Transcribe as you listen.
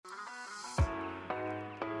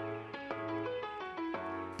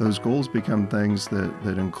those goals become things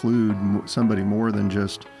that include somebody more than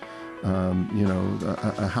just,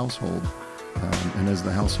 a household. And as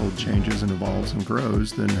the household changes and evolves and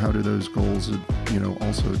grows, then how do those goals,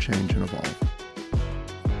 also change and evolve?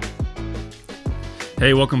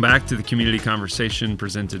 Hey, welcome back to the Community Conversation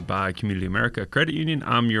presented by Community America Credit Union.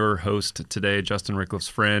 I'm your host today, Justin Rickliff's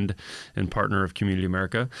friend and partner of Community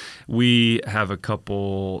America. We have a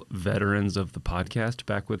couple veterans of the podcast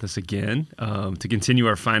back with us again to continue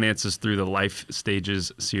our Finances Through the Life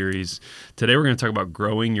Stages series. Today we're going to talk about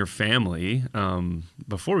growing your family.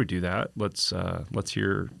 Before we do that, let's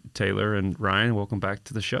hear Taylor and Ryan. Welcome back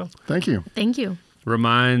to the show. Thank you. Thank you.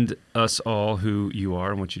 Remind us all who you are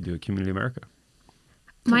and what you do at Community America.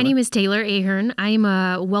 My name is Taylor Ahern. I'm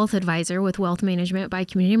a wealth advisor with Wealth Management by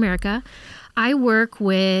Community America. I work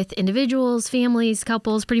with individuals, families,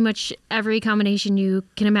 couples, pretty much every combination you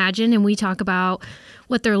can imagine, and we talk about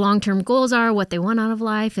what their long-term goals are, what they want out of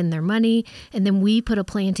life, and their money, and then we put a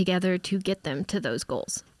plan together to get them to those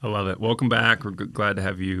goals. I love it. Welcome back. We're glad to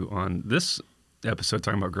have you on this episode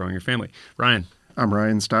talking about growing your family. Ryan. I'm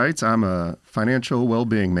Ryan Stites. I'm a financial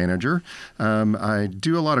well-being manager. I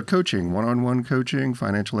do a lot of coaching, one-on-one coaching,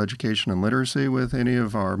 financial education, and literacy with any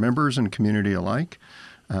of our members and community alike.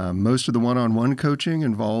 Most of the one-on-one coaching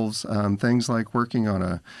involves things like working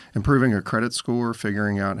on improving a credit score,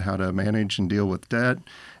 figuring out how to manage and deal with debt,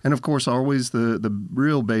 and of course always the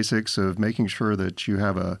real basics of making sure that you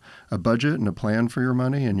have a budget and a plan for your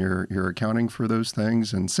money and you're accounting for those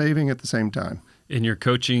things and saving at the same time. In your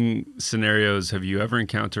coaching scenarios, have you ever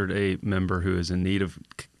encountered a member who is in need of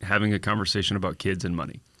having a conversation about kids and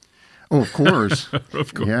money? Oh, of course.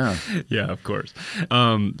 Of course. Yeah, of course.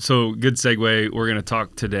 So good segue. We're going to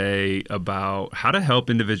talk today about how to help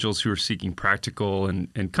individuals who are seeking practical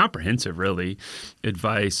and comprehensive, really,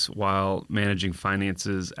 advice while managing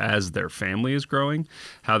finances as their family is growing,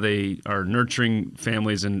 how they are nurturing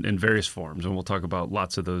families in various forms. And we'll talk about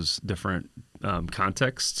lots of those different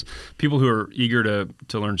contexts. People who are eager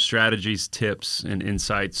to learn strategies, tips, and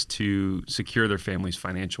insights to secure their family's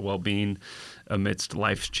financial well-being amidst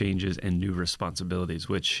life's changes and new responsibilities,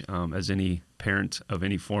 which, as any parent of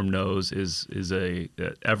any form knows, is a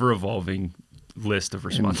ever-evolving list of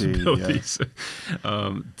responsibilities. Indeed,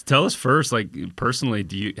 yeah. Tell us first, like personally,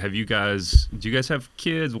 do you guys have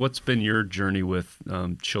kids? What's been your journey with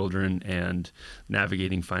children and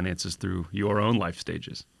navigating finances through your own life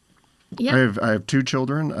stages? Yeah. I have two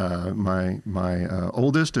children. My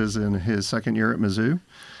oldest is in his second year at Mizzou.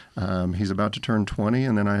 He's about to turn 20,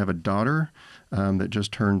 and then I have a daughter that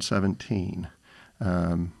just turned 17.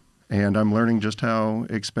 And I'm learning just how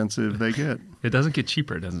expensive they get. It doesn't get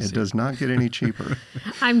cheaper, doesn't it? It does not get any cheaper.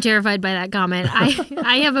 I'm terrified by that comment.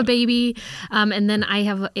 I have a baby, and then I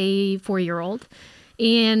have a 4-year-old.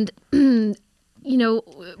 And,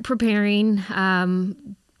 preparing,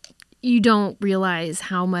 you don't realize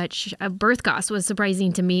how much a birth cost was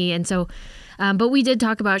surprising to me. And so, but we did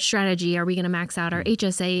talk about strategy. Are we going to max out our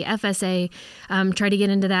HSA, FSA, try to get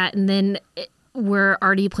into that? And then we're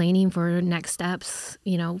already planning for next steps,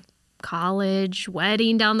 college,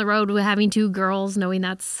 wedding down the road with having 2 girls, knowing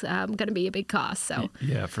that's going to be a big cost. So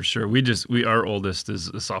yeah, for sure. Our oldest is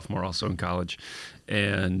a sophomore also in college.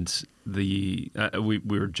 And we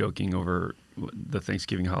were joking over the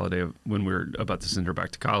Thanksgiving holiday when we were about to send her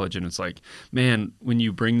back to college, and it's like, man, when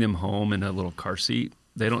you bring them home in a little car seat,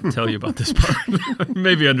 they don't tell you about this part.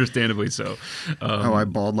 Maybe understandably so. I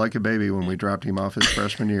bawled like a baby when we dropped him off his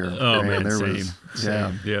freshman year. Oh, man,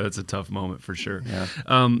 same. Yeah, that's a tough moment for sure.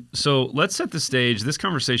 Yeah. So let's set the stage. This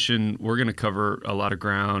conversation, we're going to cover a lot of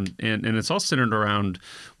ground, and it's all centered around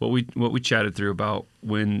what we chatted through about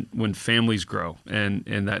when families grow, and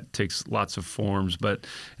that takes lots of forms, and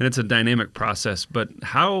it's a dynamic process. But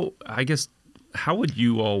how would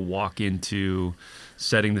you all walk into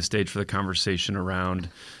setting the stage for the conversation around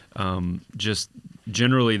just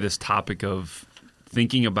generally this topic of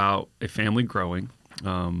thinking about a family growing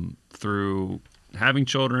through having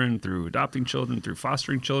children, through adopting children, through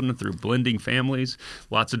fostering children, through blending families,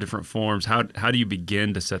 lots of different forms. How do you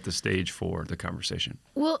begin to set the stage for the conversation?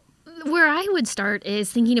 Well, where I would start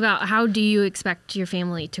is thinking about how do you expect your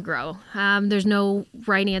family to grow? There's no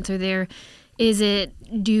right answer there. Is it,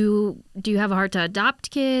 do you have a heart to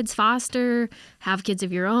adopt kids, foster, have kids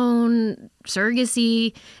of your own,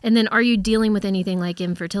 surrogacy? And then are you dealing with anything like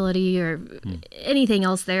infertility or anything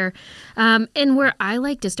else there? And where I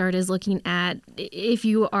like to start is looking at, if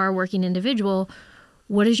you are a working individual,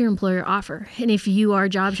 what does your employer offer? And if you are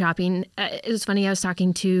job shopping, it was funny, I was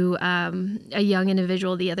talking to a young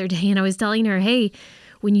individual the other day, and I was telling her, hey,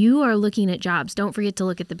 when you are looking at jobs, don't forget to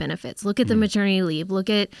look at the benefits. Look at the maternity leave. Look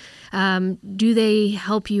at, do they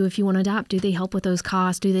help you if you want to adopt? Do they help with those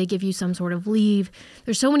costs? Do they give you some sort of leave?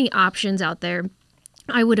 There's so many options out there.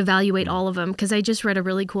 I would evaluate all of them, because I just read a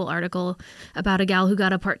really cool article about a gal who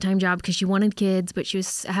got a part-time job because she wanted kids, but she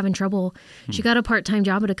was having trouble. She got a part-time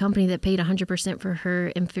job at a company that paid 100% for her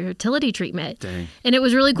infertility treatment. Dang. And it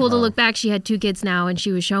was really cool to look back. She had 2 kids now, and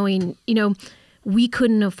she was showing, we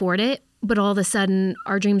couldn't afford it, but all of a sudden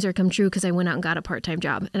our dreams are come true because I went out and got a part-time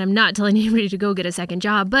job. And I'm not telling anybody to go get a second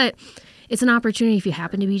job, but it's an opportunity if you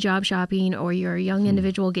happen to be job shopping or you're a young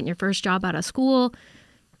individual getting your first job out of school.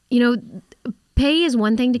 Pay is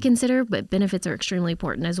one thing to consider, but benefits are extremely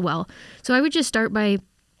important as well. So I would just start by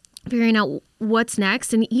figuring out what's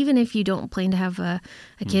next. And even if you don't plan to have a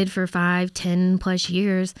kid for 5, 10 plus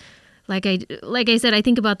years, like I said, I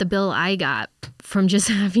think about the bill I got from just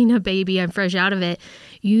having a baby. I'm fresh out of it.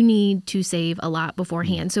 You need to save a lot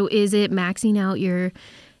beforehand. So is it maxing out your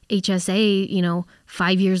HSA,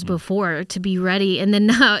 5 years before to be ready? And then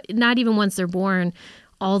not even once they're born,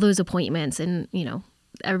 all those appointments and,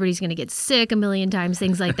 everybody's going to get sick a million times,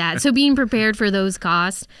 things like that. So being prepared for those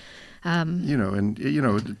costs.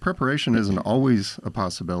 Preparation isn't always a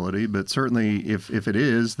possibility, but certainly if it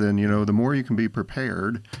is, then, the more you can be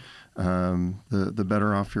prepared, the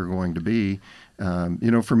better off you're going to be.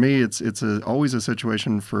 For me, it's always a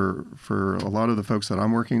situation for a lot of the folks that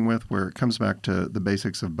I'm working with where it comes back to the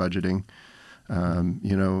basics of budgeting.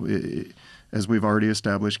 As we've already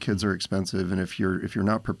established, kids are expensive, and if you're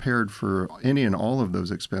not prepared for any and all of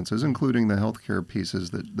those expenses, including the healthcare pieces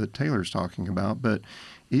that Taylor's talking about, but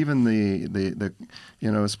even the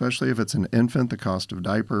especially if it's an infant, the cost of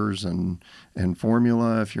diapers and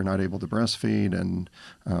formula, if you're not able to breastfeed, and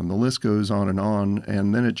the list goes on,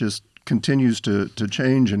 and then it just continues to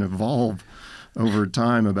change and evolve over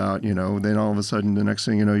time about, then all of a sudden the next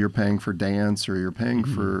thing you know, you're paying for dance, or you're paying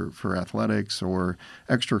for athletics or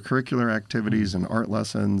extracurricular activities and art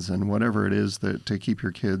lessons and whatever it is that to keep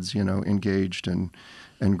your kids, engaged and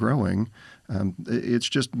growing. It's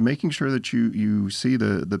just making sure that you see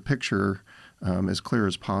the picture as clear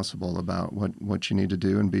as possible about what you need to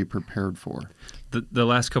do and be prepared for. The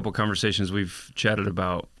last couple conversations we've chatted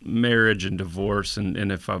about marriage and divorce, and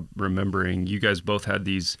if I'm remembering, you guys both had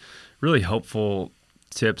these really helpful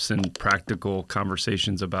tips and practical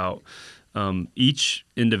conversations about each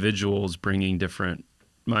individual is bringing different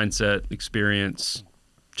mindset, experience,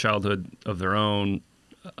 childhood of their own,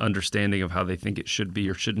 understanding of how they think it should be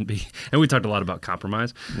or shouldn't be. And we talked a lot about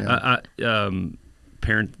compromise. Yeah. The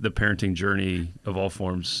parenting journey of all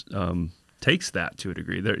forms takes that to a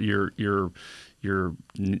degree.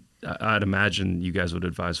 I'd imagine you guys would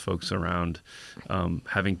advise folks around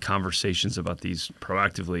having conversations about these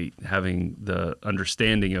proactively, having the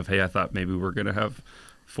understanding of, hey, I thought maybe we're going to have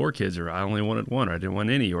 4 kids, or I only wanted 1, or I didn't want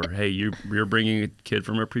any, or hey, you're bringing a kid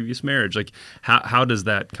from a previous marriage. Like, how does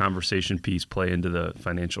that conversation piece play into the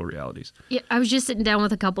financial realities? Yeah, I was just sitting down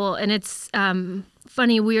with a couple, and it's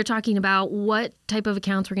funny. We were talking about what type of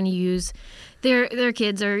accounts we're going to use. Their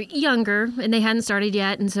kids are younger, and they hadn't started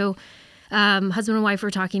yet, and so husband and wife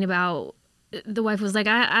were talking about. The wife was like,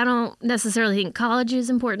 I don't necessarily think college is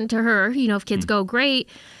important to her. If kids go, great.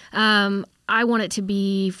 I want it to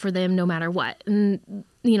be for them no matter what. And,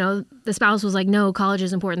 the spouse was like, no, college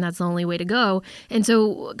is important. That's the only way to go. And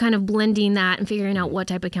so kind of blending that and figuring out what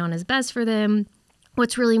type of account is best for them,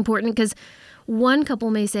 what's really important. Because one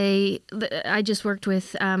couple may say, I just worked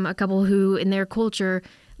with a couple who in their culture,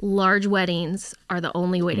 large weddings are the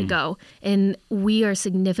only way to go. And we are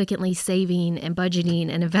significantly saving and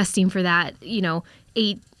budgeting and investing for that,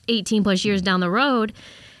 18 plus years down the road.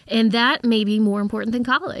 And that may be more important than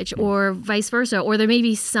college, or vice versa. Or there may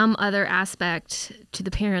be some other aspect to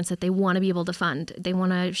the parents that they want to be able to fund. They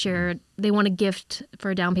want to share, they want a gift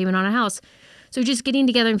for a down payment on a house. So just getting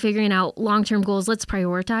together and figuring out long-term goals, let's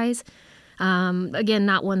prioritize. Again,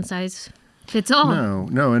 not one size fits all.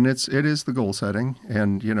 No, and it is the goal setting,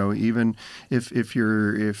 and even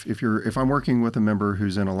if I'm working with a member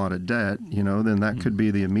who's in a lot of debt, then that could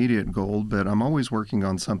be the immediate goal. But I'm always working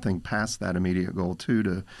on something past that immediate goal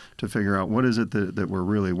too, to figure out what is it that we're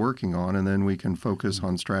really working on, and then we can focus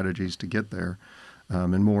on strategies to get there,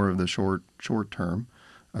 and more of the short term.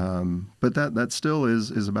 But that still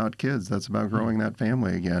is about kids. That's about growing that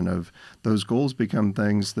family again. Of those goals become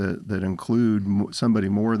things that include somebody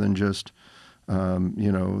more than just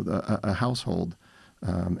a household.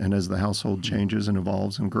 And as the household changes and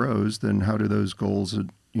evolves and grows, then how do those goals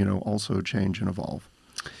also change and evolve?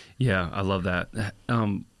 Yeah, I love that.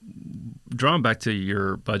 Drawing back to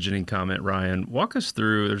your budgeting comment, Ryan, walk us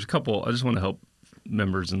through. There's a couple. I just want to help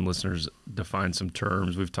members and listeners define some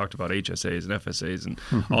terms. We've talked about HSAs and FSAs and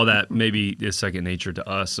all that maybe is second nature to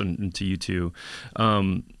us and to you too.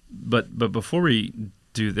 But before we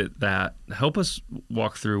do that, help us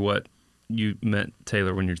walk through what you meant,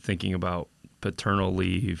 Taylor, when you're thinking about paternal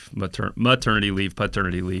leave, maternity leave,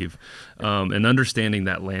 paternity leave, and understanding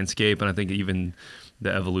that landscape. And I think even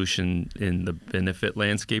the evolution in the benefit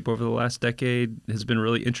landscape over the last decade has been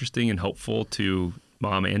really interesting and helpful to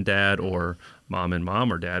mom and dad, or mom and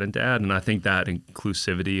mom, or dad and dad. And I think that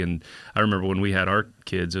inclusivity, and I remember when we had our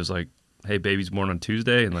kids, it was like, hey, baby's born on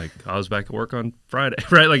Tuesday, and like I was back at work on Friday,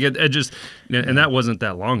 right? Like it just, and that wasn't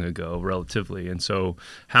that long ago, relatively. And so,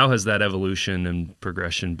 how has that evolution and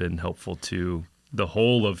progression been helpful to the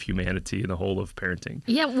whole of humanity and the whole of parenting?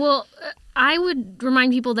 Yeah, well, I would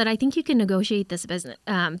remind people that I think you can negotiate this business,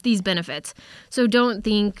 these benefits. So don't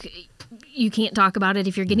think you can't talk about it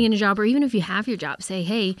if you're getting a job, or even if you have your job. Say,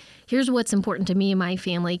 hey, here's what's important to me and my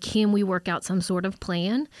family. Can we work out some sort of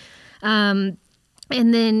plan? And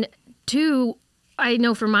then 2, I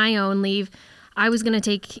know for my own leave, I was going to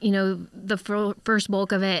take, the first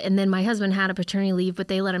bulk of it, and then my husband had a paternity leave, but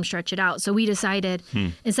they let him stretch it out. So we decided,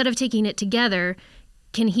 instead of taking it together,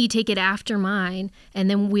 can he take it after mine? And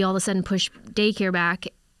then we all of a sudden push daycare back.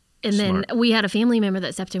 And Smart. then we had a family member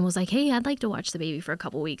that stepped in and was like, hey, I'd like to watch the baby for a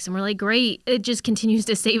couple weeks. And we're like, great. It just continues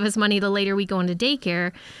to save us money the later we go into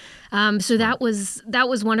daycare. So that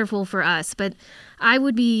was wonderful for us. But that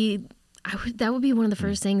would be one of the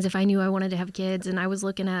first things if I knew I wanted to have kids and I was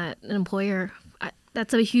looking at an employer.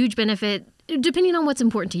 That's a huge benefit, depending on what's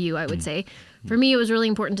important to you, I would say. For me, it was really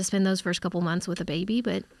important to spend those first couple months with a baby,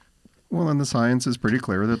 but... Well, and the science is pretty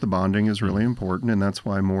clear that the bonding is really important, and that's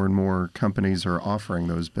why more and more companies are offering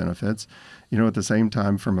those benefits. At the same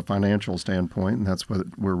time, from a financial standpoint, and that's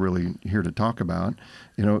what we're really here to talk about,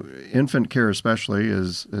 infant care especially,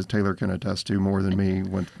 as Taylor can attest to more than me,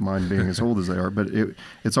 with mine being as old as they are, but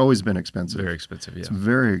it's always been expensive. Very expensive, yeah. It's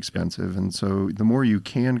very expensive, and so the more you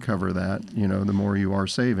can cover that, the more you are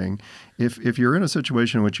saving. If you're in a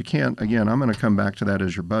situation in which you can't, again, I'm going to come back to that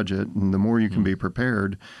as your budget, and the more you can be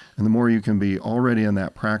prepared, and the more you can be already in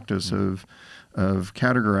that practice of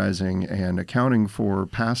categorizing and accounting for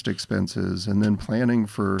past expenses, and then planning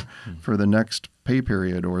for the next pay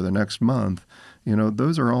period or the next month.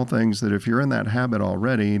 Those are all things that if you're in that habit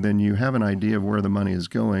already, then you have an idea of where the money is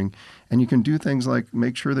going, and you can do things like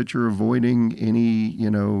make sure that you're avoiding any,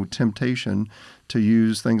 temptation to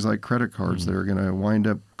use things like credit cards that are going to wind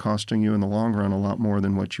up costing you in the long run a lot more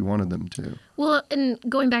than what you wanted them to. Well, and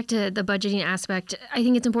going back to the budgeting aspect, I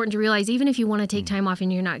think it's important to realize even if you want to take time off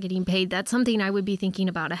and you're not getting paid, that's something I would be thinking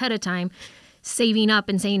about ahead of time, saving up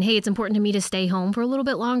and saying, hey, it's important to me to stay home for a little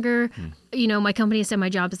bit longer. My company has said my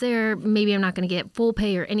job's there. Maybe I'm not going to get full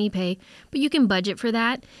pay or any pay, but you can budget for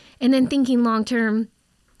that. And then thinking long term,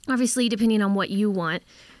 obviously, depending on what you want.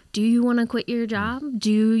 Do you want to quit your job?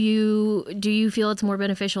 Do you feel it's more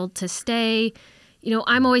beneficial to stay?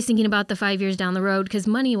 I'm always thinking about the 5 years down the road, because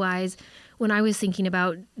money-wise, when I was thinking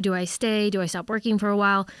about, do I stay? Do I stop working for a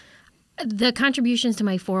while? The contributions to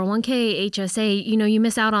my 401k, HSA, you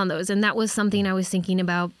miss out on those. And that was something I was thinking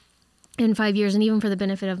about in 5 years. And even for the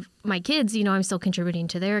benefit of my kids, I'm still contributing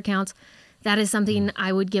to their accounts. That is something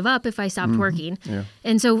I would give up if I stopped working. Yeah.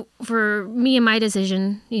 And so for me and my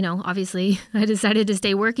decision, obviously I decided to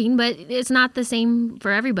stay working, but it's not the same for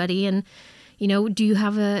everybody. And, do you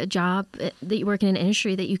have a job that you work in an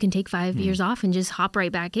industry that you can take 5 years off and just hop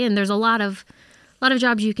right back in? There's a lot of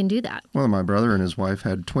jobs you can do that. Well, my brother and his wife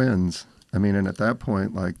had twins. And at that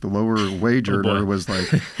point, like the lower wage earner was like,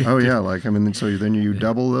 oh yeah, so then you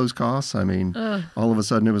double those costs. All of a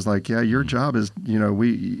sudden it was like, yeah, your job is,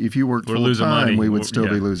 if you worked full time, we would still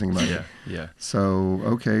be losing money. Yeah. So,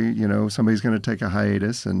 okay, somebody's going to take a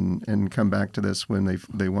hiatus and come back to this when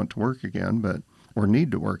they want to work again, or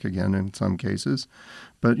need to work again in some cases.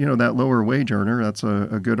 But, that lower wage earner, that's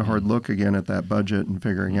a good hard look again at that budget and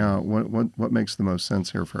figuring out what makes the most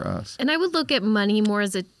sense here for us. And I would look at money more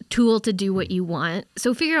as a tool to do what you want.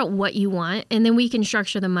 So figure out what you want, and then we can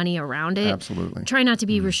structure the money around it. Absolutely. Try not to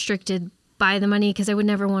be restricted by the money, because I would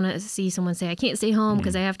never want to see someone say, I can't stay home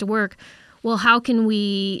because I have to work. Well, how can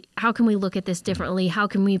we look at this differently? How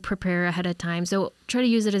can we prepare ahead of time? So try to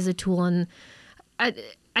use it as a tool, and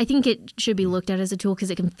I think it should be looked at as a tool because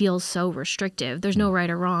it can feel so restrictive. There's no right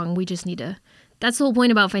or wrong. We just need to. That's the whole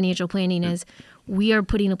point about financial planning is we are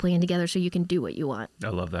putting a plan together so you can do what you want. I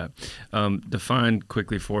love that. Define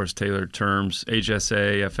quickly for us, Taylor, terms: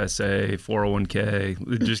 HSA, FSA,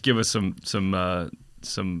 401k. Just give us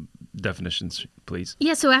some definitions, please.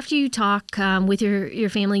 Yeah, so after you talk with your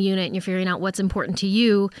family unit and you're figuring out what's important to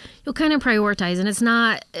you, you'll kind of prioritize. And it's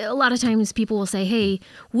not, a lot of times people will say, hey,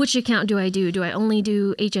 which account do I do? Do I only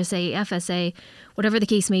do HSA, FSA, whatever the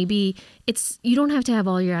case may be? You don't have to have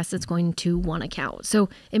all your assets going to one account. So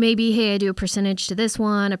it may be, hey, I do a percentage to this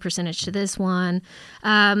one, a percentage to this one.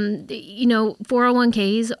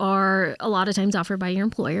 401ks are a lot of times offered by your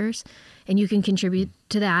employers, and you can contribute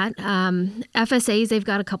to that. FSAs, they've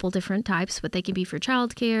got a couple different types, but they can be for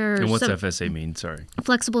childcare. And what's FSA mean? Sorry.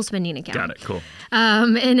 Flexible spending account. Got it. Cool.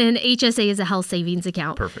 And then HSA is a health savings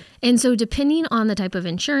account. Perfect. And so depending on the type of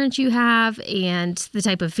insurance you have and the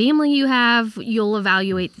type of family you have, you'll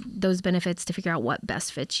evaluate those benefits to figure out what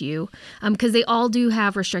best fits you. Because they all do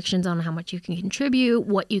have restrictions on how much you can contribute,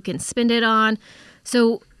 what you can spend it on.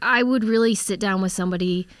 So I would really sit down with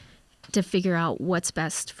somebody to figure out what's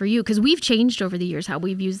best for you, because we've changed over the years how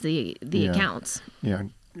we've used the accounts. Yeah,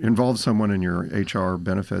 involve someone in your HR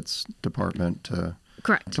benefits department to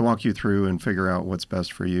Correct. to walk you through and figure out what's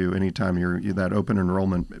best for you. Anytime that open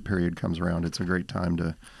enrollment period comes around, it's a great time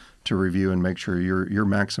to review and make sure you're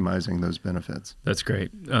maximizing those benefits. That's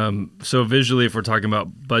great. So visually, if we're talking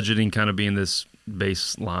about budgeting kind of being this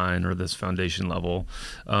baseline or this foundation level,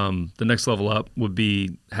 the next level up would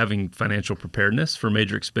be having financial preparedness for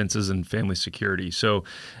major expenses and family security. So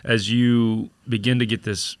as you begin to get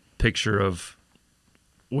this picture of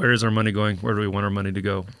where is our money going, where do we want our money to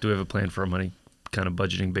go, do we have a plan for our money, kind of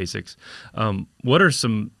budgeting basics, what are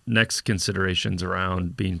some next considerations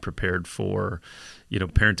around being prepared for,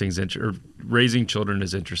 parenting's or raising children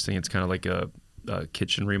is interesting. It's kind of like a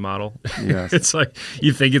kitchen remodel. Yes. It's like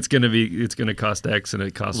you think it's going to cost X and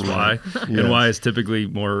it costs Y, Yes. and Y is typically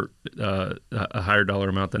more a higher dollar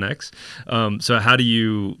amount than X. So how do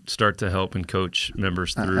you start to help and coach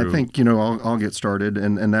members through? I think I'll get started,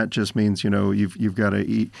 and that just means you've got to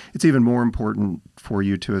eat. It's even more important for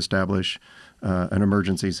you to establish an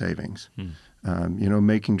emergency savings.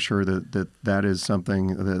 Making sure that is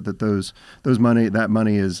something that that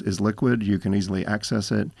money is liquid. You can easily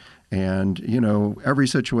access it. And, every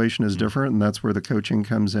situation is different, and that's where the coaching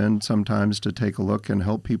comes in sometimes to take a look and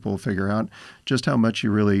help people figure out just how much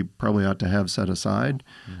you really probably ought to have set aside,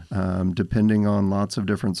 depending on lots of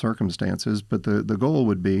different circumstances. But the goal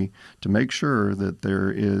would be to make sure that there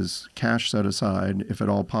is cash set aside, if at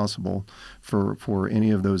all possible, for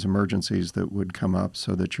any of those emergencies that would come up,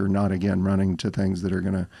 so that you're not, again, running to things that are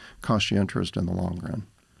going to cost you interest in the long run.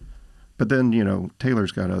 But then,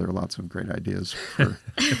 Taylor's got lots of great ideas for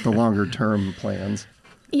the longer term plans.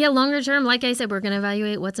 Yeah, longer term, like I said, we're going to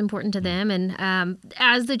evaluate what's important to them. And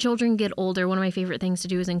as the children get older, one of my favorite things to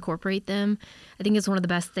do is incorporate them. I think it's one of the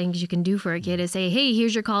best things you can do for a kid is say, hey,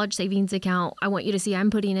 here's your college savings account. I want you to see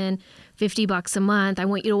I'm putting in $50 a month. I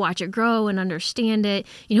want you to watch it grow and understand it.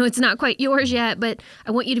 It's not quite yours yet, but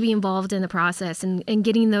I want you to be involved in the process and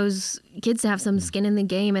getting those kids to have some skin in the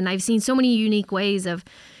game. And I've seen so many unique ways of,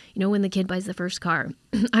 when the kid buys the first car.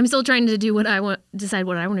 I'm still trying to do decide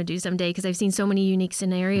what I want to do someday, because I've seen so many unique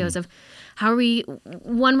scenarios of how we're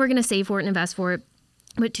going to save for it and invest for it,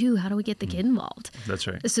 but two, how do we get the kid involved? That's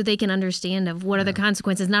right. So they can understand of what are the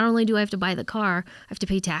consequences. Not only do I have to buy the car, I have to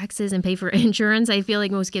pay taxes and pay for insurance. I feel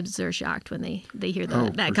like most kids are shocked when they hear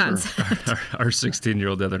that concept. Sure. Our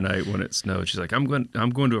 16-year-old the other night when it snowed, she's like, I'm going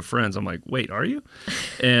to a friend's. I'm like, wait, are you?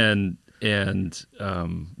 And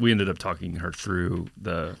we ended up talking her through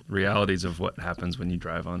the realities of what happens when you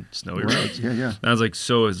drive on snowy roads. Yeah. And I was like,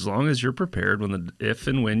 so as long as you're prepared if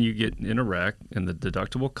and when you get in a wreck and the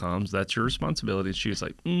deductible comes, that's your responsibility. She was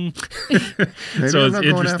like, Maybe so I'm it's not going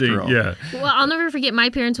interesting. after all. Yeah. Well, I'll never forget,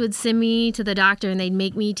 my parents would send me to the doctor and they'd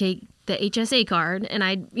make me take the HSA card, and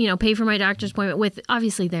I'd pay for my doctor's appointment with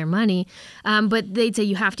obviously their money, but they'd say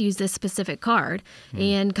you have to use this specific card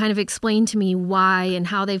and kind of explain to me why and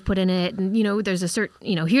how they've put in it, and there's a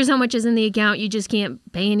certain here's how much is in the account, you just can't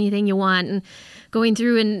pay anything you want, and going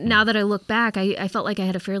through. And now that I look back, I felt like I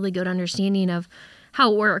had a fairly good understanding of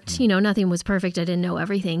how it worked. Nothing was perfect, I didn't know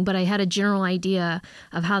everything, but I had a general idea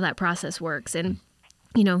of how that process works. And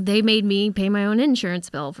they made me pay my own insurance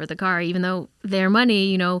bill for the car, even though their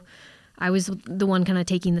money, I was the one kind of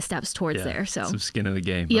taking the steps towards there. So some skin in the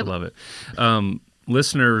game. Yep. I love it.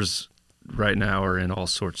 Listeners right now are in all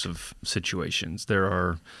sorts of situations. There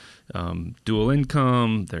are dual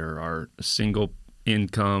income. There are single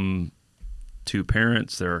income, two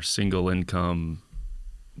parents. There are single income,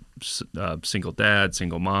 single dad,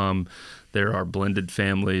 single mom. There are blended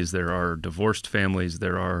families. There are divorced families.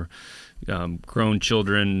 There are grown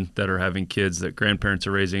children that are having kids that grandparents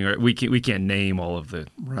are raising. We can't name all of the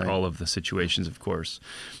situations, of course,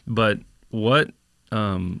 but what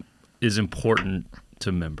is important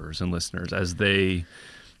to members and listeners as they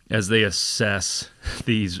assess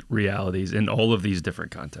these realities in all of these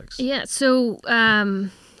different contexts? Yeah. So,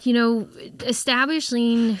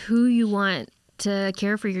 establishing who you want to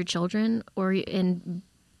care for your children and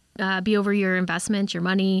be over your investments, your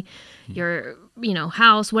money, your,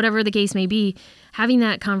 house, whatever the case may be, having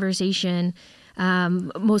that conversation,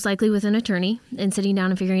 most likely with an attorney, and sitting down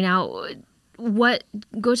and figuring out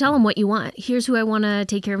go tell them what you want. Here's who I want to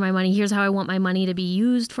take care of my money. Here's how I want my money to be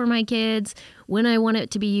used for my kids, when I want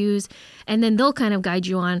it to be used. And then they'll kind of guide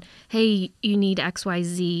you on, hey, you need X, Y,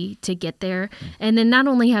 Z to get there. And then not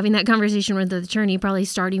only having that conversation with the attorney, probably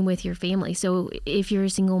starting with your family. So if you're a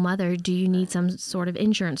single mother, do you need some sort of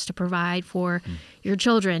insurance to provide for your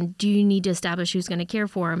children? Do you need to establish who's going to care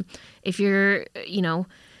for them? If you're,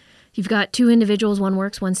 you've got two individuals, one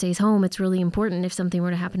works, one stays home, it's really important if something were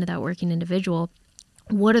to happen to that working individual,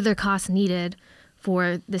 what are the costs needed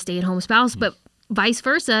for the stay-at-home spouse? But vice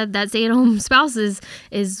versa, that stay-at-home spouse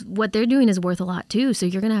is what they're doing is worth a lot too. So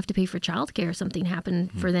you're going to have to pay for childcare if something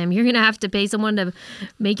happened for them. You're going to have to pay someone to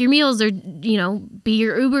make your meals or, be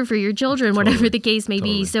your Uber for your children, whatever the case may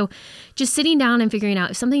be. So just sitting down and figuring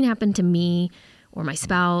out if something happened to me or my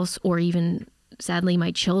spouse or even sadly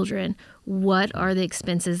my children, what are the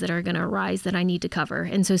expenses that are going to arise that I need to cover?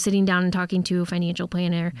 And so sitting down and talking to a financial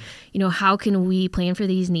planner, how can we plan for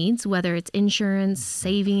these needs, whether it's insurance,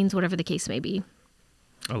 savings, whatever the case may be.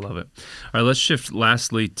 I love it. All right, let's shift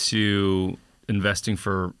lastly to investing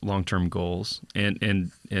for long-term goals.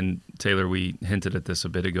 And Taylor, we hinted at this a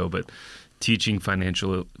bit ago, but teaching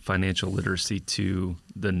financial literacy to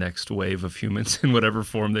the next wave of humans in whatever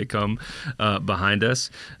form they come behind us.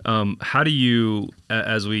 How do you,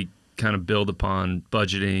 as we kind of build upon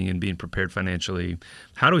budgeting and being prepared financially,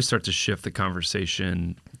 how do we start to shift the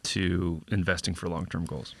conversation to investing for long-term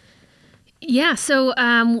goals? Yeah. So,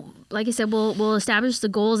 like I said, we'll establish the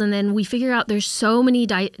goals, and then we figure out there's so many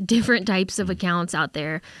different types of accounts out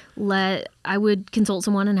there. I would consult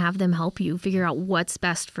someone and have them help you figure out what's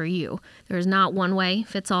best for you. There's not one way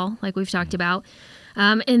fits all, like we've talked about.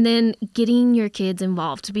 And then getting your kids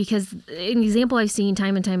involved, because an example I've seen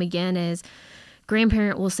time and time again is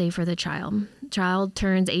grandparent will save for the child. Child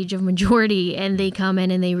turns age of majority and they come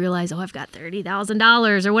in and they realize, I've got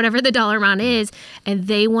 $30,000 or whatever the dollar amount is. And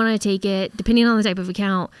they want to take it, depending on the type of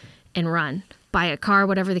account, and run, buy a car,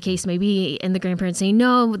 whatever the case may be. And the grandparents say,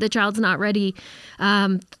 no, the child's not ready.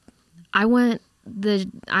 I want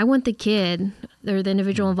the kid or the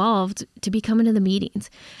individual involved to be coming to the meetings.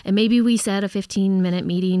 And maybe we set a 15-minute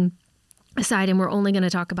meeting aside and we're only going to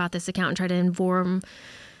talk about this account and try to inform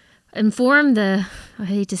the, I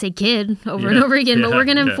hate to say kid over and over again, but we're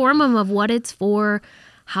going to inform them of what it's for,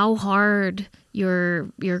 how hard your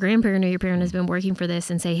grandparent or your parent has been working for this,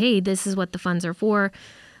 and say, hey, this is what the funds are for.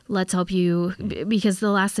 Let's help you, because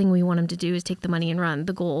the last thing we want them to do is take the money and run.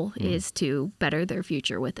 The goal is to better their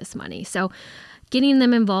future with this money. So getting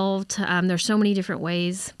them involved, there's so many different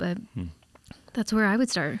ways, but that's where I would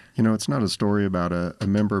start. It's not a story about a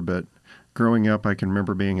member, but growing up, I can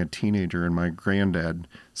remember being a teenager and my granddad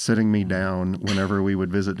sitting me down whenever we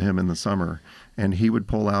would visit him in the summer, and he would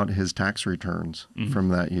pull out his tax returns from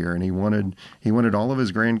that year, and he wanted all of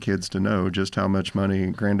his grandkids to know just how much money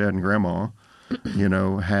granddad and grandma,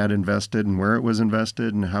 had invested and where it was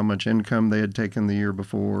invested and how much income they had taken the year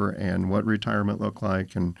before and what retirement looked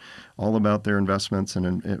like and all about their investments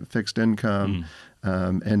and fixed income.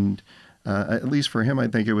 At least for him, I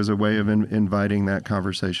think it was a way of inviting that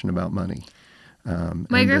conversation about money.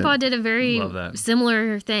 My grandpa did a very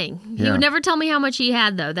similar thing. He would never tell me how much he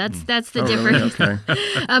had, though. That's the difference. Really?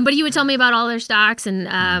 Okay. But he would tell me about all their stocks,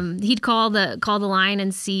 and he'd call the line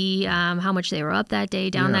and see how much they were up that day,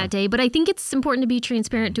 down that day. But I think it's important to be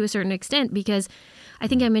transparent to a certain extent, because I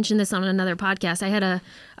think I mentioned this on another podcast. I had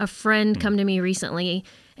a friend come to me recently,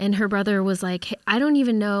 and her brother was like, hey, I don't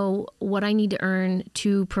even know what I need to earn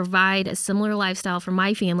to provide a similar lifestyle for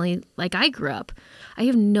my family like I grew up. I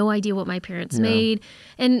have no idea what my parents made.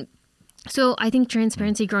 And so I think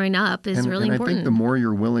transparency growing up is really important. I think the more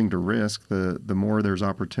you're willing to risk, the more there's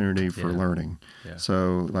opportunity for learning. Yeah.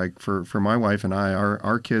 So like for my wife and I,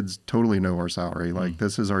 our kids totally know our salary. Like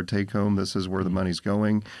this is our take home. This is where the money's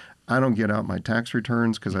going. I don't get out my tax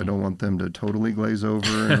returns because I don't want them to totally glaze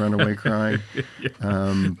over and run away crying.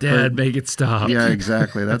 Dad, make it stop. Yeah,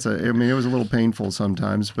 exactly. It was a little painful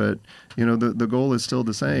sometimes, but the goal is still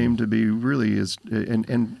the same, to be really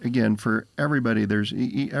and again, for everybody,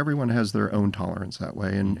 everyone has their own tolerance that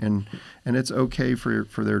way, and it's okay for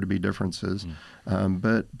there to be differences.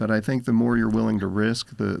 But I think the more you're willing to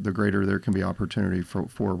risk, the greater there can be opportunity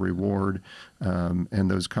for reward and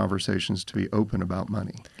those conversations to be open about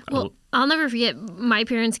money. Well, I'll never forget, my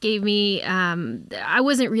parents gave me, I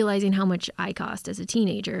wasn't realizing how much I cost as a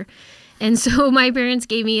teenager. And so my parents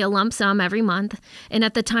gave me a lump sum every month. And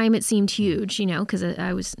at the time it seemed huge, because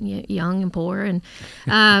I was young and poor. And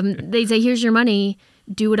they'd say, here's your money.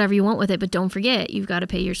 Do whatever you want with it. But don't forget, you've got to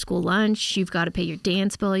pay your school lunch. You've got to pay your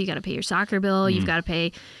dance bill. You got to pay your soccer bill. You've got to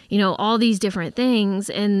pay, all these different things.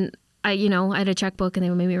 And I had a checkbook and they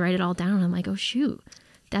made me write it all down. And I'm like, oh, shoot.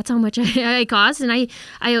 That's how much I cost. And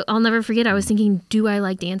I'll never forget, I was thinking, do I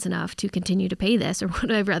like dance enough to continue to pay this, or would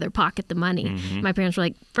I rather pocket the money? Mm-hmm. My parents were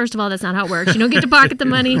like, first of all, that's not how it works. You don't get to pocket the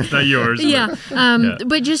money. It's not yours. Yeah.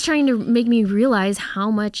 But just trying to make me realize how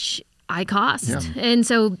much I cost. Yeah. And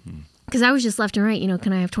so, because I was just left and right,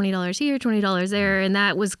 can I have $20 here, $20 there? And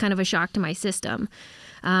that was kind of a shock to my system,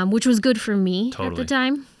 which was good for me at the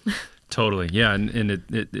time. Totally. Yeah. And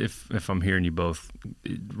if I'm hearing you both,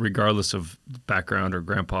 regardless of background or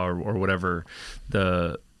grandpa or whatever,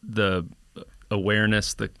 the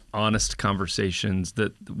awareness, the honest conversations,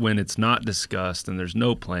 that when it's not discussed and there's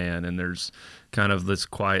no plan and there's kind of this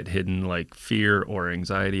quiet hidden like fear or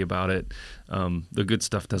anxiety about it, the good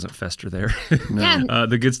stuff doesn't fester there. No.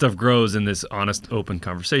 The good stuff grows in this honest, open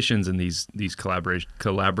conversations and these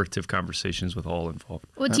collaborative conversations with all involved.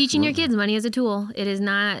 Well, teaching your kids money is a tool. It is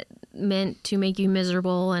not meant to make you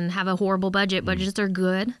miserable and have a horrible budget. Budgets are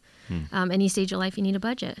good. Any stage of life, you need a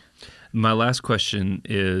budget. My last question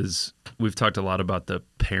is, we've talked a lot about the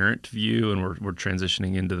parent view, and we're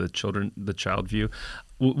transitioning into the child view.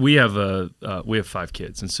 We have 5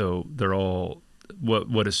 kids, and so they're all,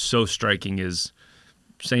 what is so striking is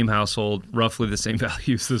same household, roughly the same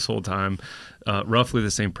values this whole time, roughly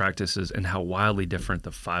the same practices, and how wildly different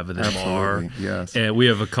the 5 of them are. Yes. And we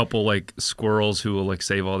have a couple like squirrels who will like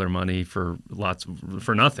save all their money for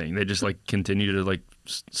nothing. They just like continue to like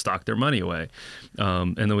stock their money away.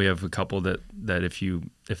 And then we have a couple that if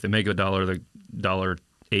they make $1, the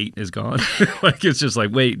 $1.08 is gone. Like it's just like,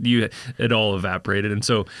 wait, it all evaporated. And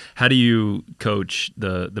so how do you coach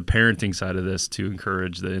the parenting side of this to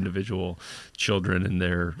encourage the individual children and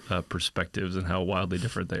their perspectives and how wildly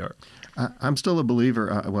different they are? I'm still a believer.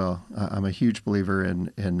 I'm a huge believer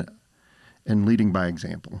in leading by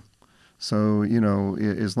example. So,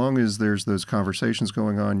 as long as there's those conversations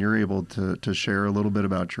going on, you're able to share a little bit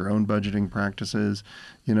about your own budgeting practices.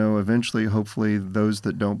 Eventually, hopefully, those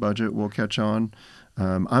that don't budget will catch on.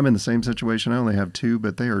 I'm in the same situation. I only have 2,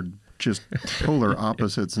 but they are just polar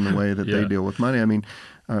opposites in the way that they deal with money. I mean,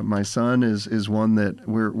 my son is one that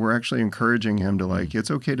we're actually encouraging him to like,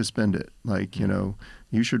 it's okay to spend it. Like,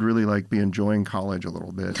 you should really like be enjoying college a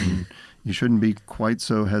little bit, and you shouldn't be quite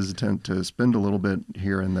so hesitant to spend a little bit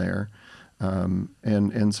here and there.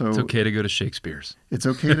 And so it's okay to go to Shakespeare's. It's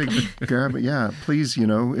okay to grab it. Yeah, please,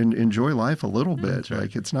 enjoy life a little bit. Right.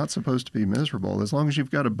 Like it's not supposed to be miserable. As long as you've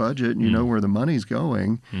got a budget and you know where the money's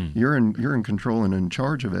going, you're in control and in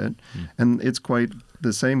charge of it. And it's quite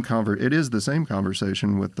the same it is the same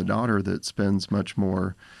conversation with the daughter that spends much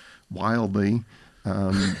more wildly.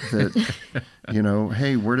 That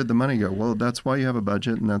hey, where did the money go? Well, that's why you have a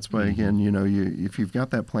budget, and that's why again, if you've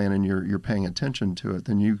got that plan and you're paying attention to it,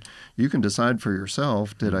 then you can decide for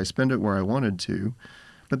yourself, did I spend it where I wanted to?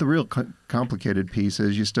 But the real complicated piece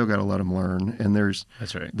is you still got to let them learn, and there's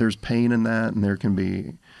pain in that, and there can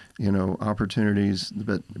be opportunities,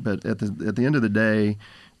 but at the end of the day,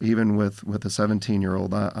 even with a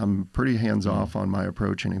 17-year-old, I'm pretty hands off on my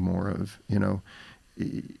approach anymore of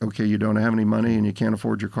okay, you don't have any money and you can't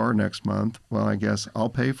afford your car next month. Well, I guess I'll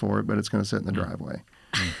pay for it, but it's going to sit in the driveway.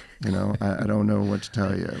 I don't know what to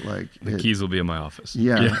tell you. Like the keys will be in my office.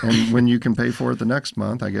 Yeah, and when you can pay for it the next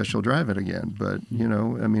month, I guess you'll drive it again. But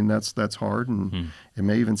I mean, that's hard, and it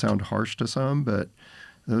may even sound harsh to some, but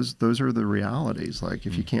those are the realities. Like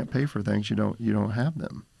if you can't pay for things, you don't have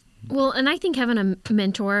them. Well, and I think having a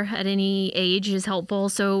mentor at any age is helpful.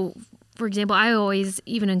 So, for example, I always,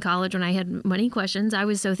 even in college when I had money questions, I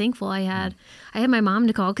was so thankful I had my mom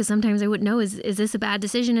to call, because sometimes I wouldn't know, is this a bad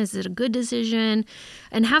decision? Is it a good decision?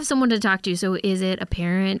 And have someone to talk to. So is it a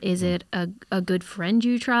parent? Is it a good friend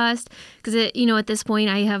you trust? Because, at this point,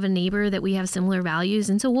 I have a neighbor that we have similar values.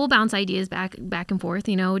 And so we'll bounce ideas back and forth.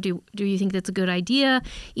 Do you think that's a good idea?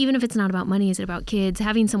 Even if it's not about money, is it about kids?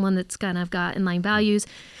 Having someone that's kind of got inline values.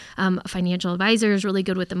 A financial advisor is really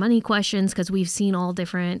good with the money questions, because we've seen all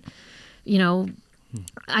different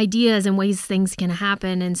ideas and ways things can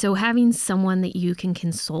happen. And so having someone that you can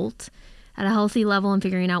consult at a healthy level and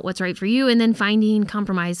figuring out what's right for you, and then finding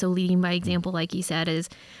compromise. So leading by example, like you said, is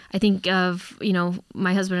I think of,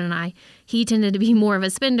 my husband and I, he tended to be more of a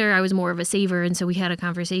spender. I was more of a saver. And so we had a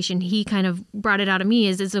conversation. He kind of brought it out of me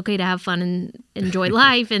is it's okay to have fun and enjoy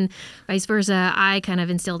life, and vice versa. I kind of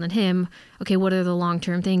instilled in him, okay, what are the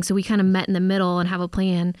long-term things? So we kind of met in the middle and have a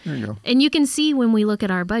plan. There you go. And you can see when we look at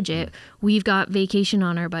our budget, we've got vacation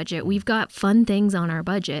on our budget. We've got fun things on our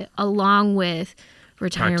budget along with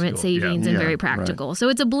retirement Practical, yeah. savings and Yeah, very practical. So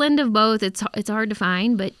it's a blend of both. It's hard to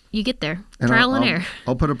find, but you get there. Trial and error.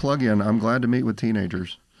 I'll put a plug in. I'm glad to meet with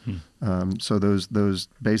teenagers. So those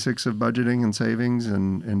basics of budgeting and savings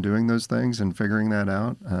and doing those things and figuring that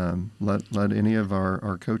out, let any of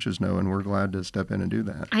our coaches know, and we're glad to step in and do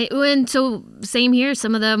that. And so same here.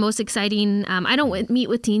 Some of the most exciting, I don't meet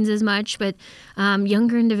with teens as much, but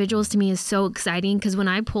younger individuals to me is so exciting because when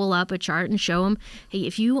I pull up a chart and show them, hey,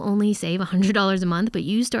 if you only save $100 a month, but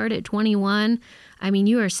you start at 21, I mean,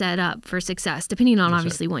 you are set up for success, depending on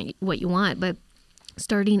obviously what you want, but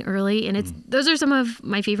starting early. And those are some of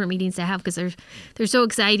my favorite meetings to have because they're so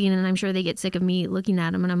exciting, and I'm sure they get sick of me looking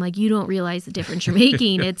at them and I'm like, you don't realize the difference you're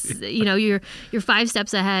making. It's, you're 5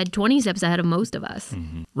 steps ahead, 20 steps ahead of most of us.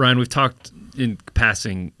 Mm-hmm. Ryan, we've talked in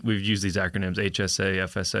passing, we've used these acronyms, HSA,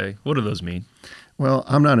 FSA. What do those mean? Well,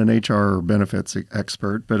 I'm not an HR benefits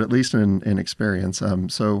expert, but at least in experience. An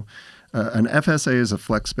FSA is a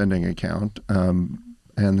flex spending account.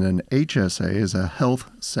 And an HSA is a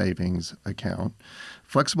health savings account.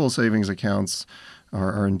 Flexible savings accounts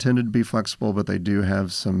are intended to be flexible, but they do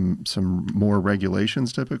have some more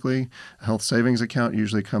regulations typically. A health savings account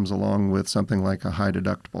usually comes along with something like a high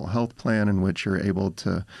deductible health plan in which you're able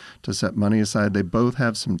to set money aside. They both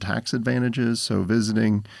have some tax advantages, so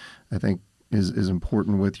visiting, I think, is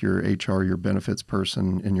important with your HR, your benefits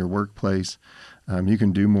person in your workplace. You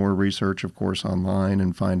can do more research, of course, online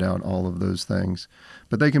and find out all of those things.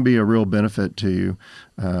 But they can be a real benefit to you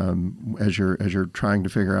as you're trying to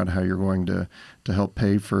figure out how you're going to help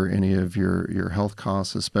pay for any of your health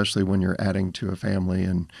costs, especially when you're adding to a family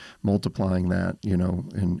and multiplying that,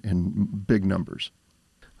 in big numbers.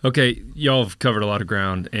 Okay, y'all have covered a lot of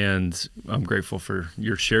ground, and I'm grateful for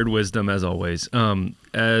your shared wisdom as always.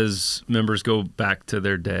 As members go back to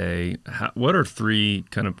their day, what are 3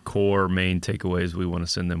 kind of core main takeaways we want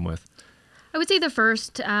to send them with? I would say the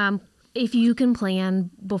first, if you can plan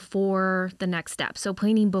before the next step. So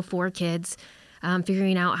planning before kids,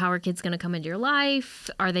 figuring out how are kids going to come into your life.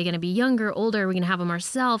 Are they going to be younger, older? Are we going to have them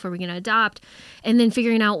ourselves? Are we going to adopt? And then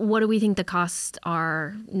figuring out what do we think the costs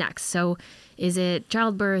are next. So is it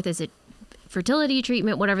childbirth? Is it fertility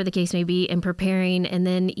treatment? Whatever the case may be, and preparing. And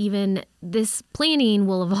then even this planning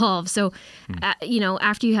will evolve. So,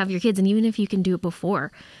 after you have your kids, and even if you can do it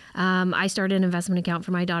before, I started an investment account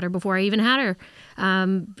for my daughter before I even had her.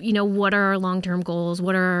 What are our long-term goals?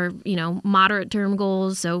 What are our, moderate-term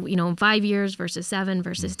goals? So, in 5 years versus 7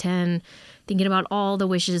 versus 10, thinking about all the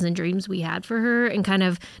wishes and dreams we had for her and kind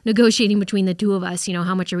of negotiating between the two of us,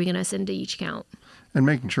 how much are we going to send to each account? And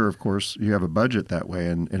making sure, of course, you have a budget that way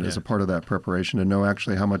and as a part of that preparation to know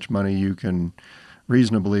actually how much money you can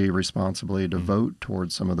reasonably, responsibly devote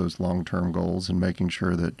towards some of those long-term goals, and making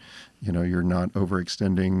sure that, you're not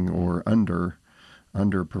overextending or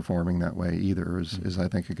underperforming that way either is I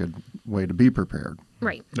think, a good way to be prepared.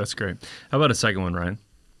 Right. That's great. How about a second one, Ryan?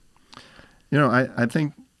 I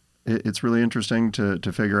think it's really interesting to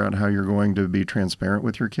figure out how you're going to be transparent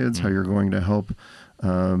with your kids, how you're going to help,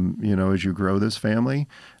 as you grow this family,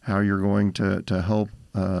 how you're going to help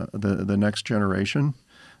the next generation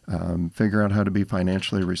figure out how to be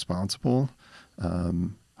financially responsible.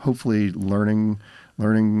 Hopefully, learning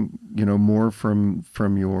more from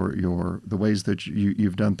the ways that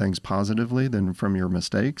you've done things positively than from your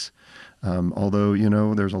mistakes. Although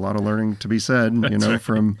there's a lot of learning to be said. Right.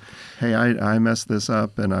 From hey, I messed this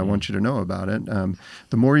up and I want you to know about it.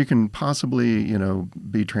 The more you can possibly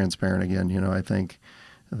be transparent again. I think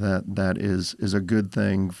that is a good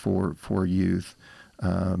thing for youth.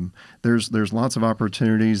 There's lots of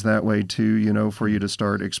opportunities that way too, for you to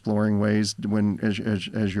start exploring ways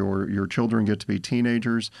as your children get to be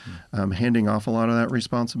teenagers, handing off a lot of that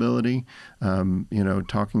responsibility,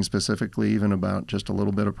 talking specifically even about just a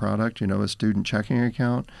little bit of product, a student checking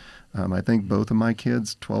account. I think both of my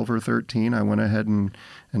kids, 12 or 13, I went ahead and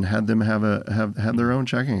had them have their own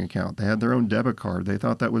checking account. They had their own debit card. They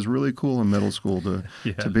thought that was really cool in middle school to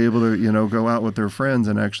be able to go out with their friends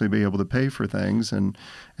and actually be able to pay for things. And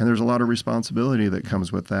there's a lot of responsibility that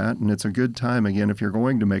comes with that. And it's a good time, again, if you're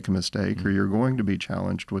going to make a mistake or you're going to be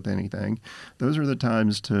challenged with anything, those are the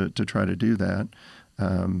times to try to do that.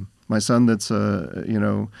 My son that's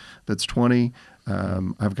 20,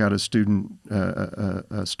 I've got a student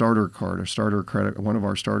a starter card, a starter credit, one of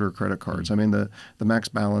our starter credit cards. I mean, the max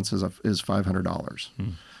balance is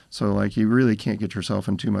 $500. So like you really can't get yourself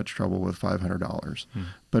in too much trouble with $500.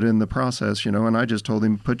 But in the process, and I just told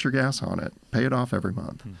him, put your gas on it, pay it off every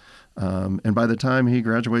month. And by the time he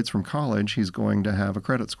graduates from college, he's going to have a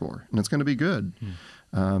credit score, and it's going to be good.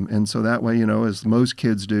 And so that way, as most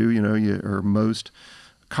kids do, or most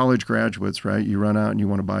college graduates, right? You run out and you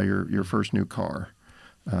want to buy your first new car.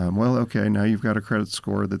 Well, okay, now you've got a credit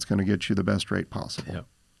score that's going to get you the best rate possible. Yep.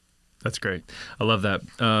 That's great. I love that.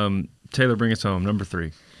 Taylor, bring us home. Number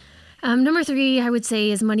 3. Number 3, I would say,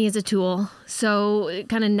 is money as a tool. So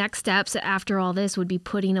kind of next steps after all this would be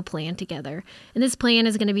putting a plan together. And this plan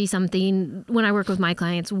is going to be something, when I work with my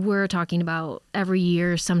clients, we're talking about every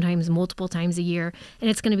year, sometimes multiple times a year. And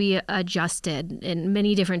it's going to be adjusted in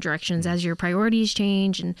many different directions as your priorities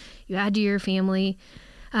change and you add to your family.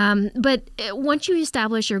 But once you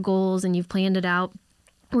establish your goals and you've planned it out,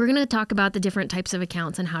 we're going to talk about the different types of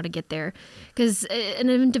accounts and how to get there. Because an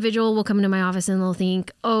individual will come into my office and they'll think,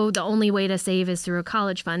 oh, the only way to save is through a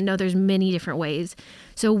college fund. No, there's many different ways.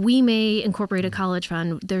 So we may incorporate a college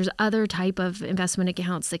fund. There's other type of investment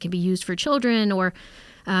accounts that can be used for children or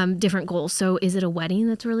different goals. So is it a wedding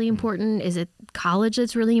that's really important? Is it college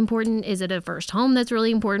that's really important? Is it a first home that's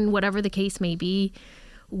really important? Whatever the case may be,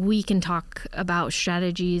 we can talk about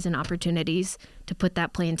strategies and opportunities to put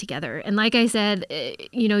that plan together. And like I said,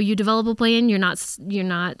 you develop a plan, you're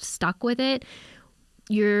not stuck with it.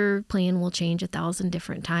 Your plan will change 1,000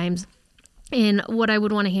 different times. And what I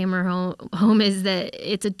would want to hammer home is that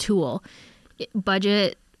it's a tool.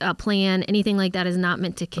 Budget, a plan, anything like that is not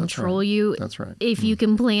meant to control you. That's right. If you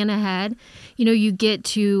can plan ahead, you get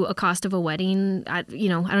to a cost of a wedding. I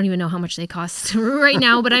don't even know how much they cost right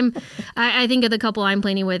now, but I think of the couple I'm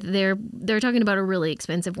planning with, they're talking about a really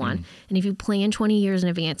expensive one. And if you plan 20 years in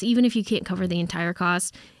advance, even if you can't cover the entire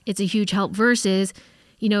cost, it's a huge help versus,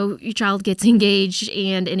 your child gets engaged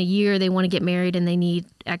and in a year they want to get married and they need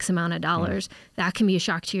X amount of dollars. That can be a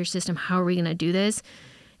shock to your system. How are we going to do this?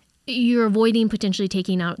 You're avoiding potentially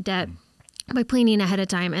taking out debt by planning ahead of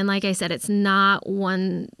time. And like I said, you're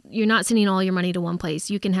not sending all your money to one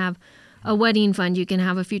place. You can have a wedding fund, you can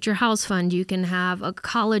have a future house fund, you can have a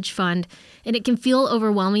college fund, and it can feel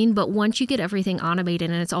overwhelming. But once you get everything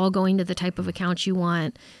automated and it's all going to the type of accounts you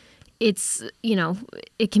want, it's,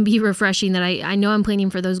 it can be refreshing that I know I'm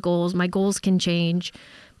planning for those goals. My goals can change,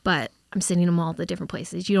 but I'm sending them all to different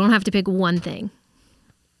places. You don't have to pick one thing.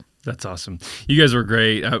 That's awesome. You guys were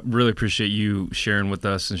great. I really appreciate you sharing with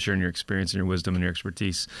us and sharing your experience and your wisdom and your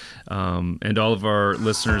expertise. And all of our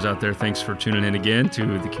listeners out there, thanks for tuning in again to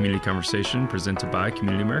the Community Conversation presented by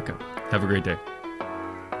Community America. Have a great day.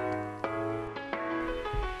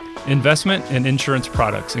 Investment and insurance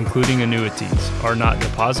products, including annuities, are not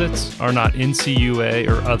deposits, are not NCUA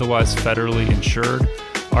or otherwise federally insured,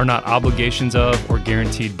 are not obligations of or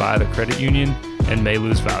guaranteed by the credit union, and may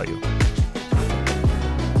lose value.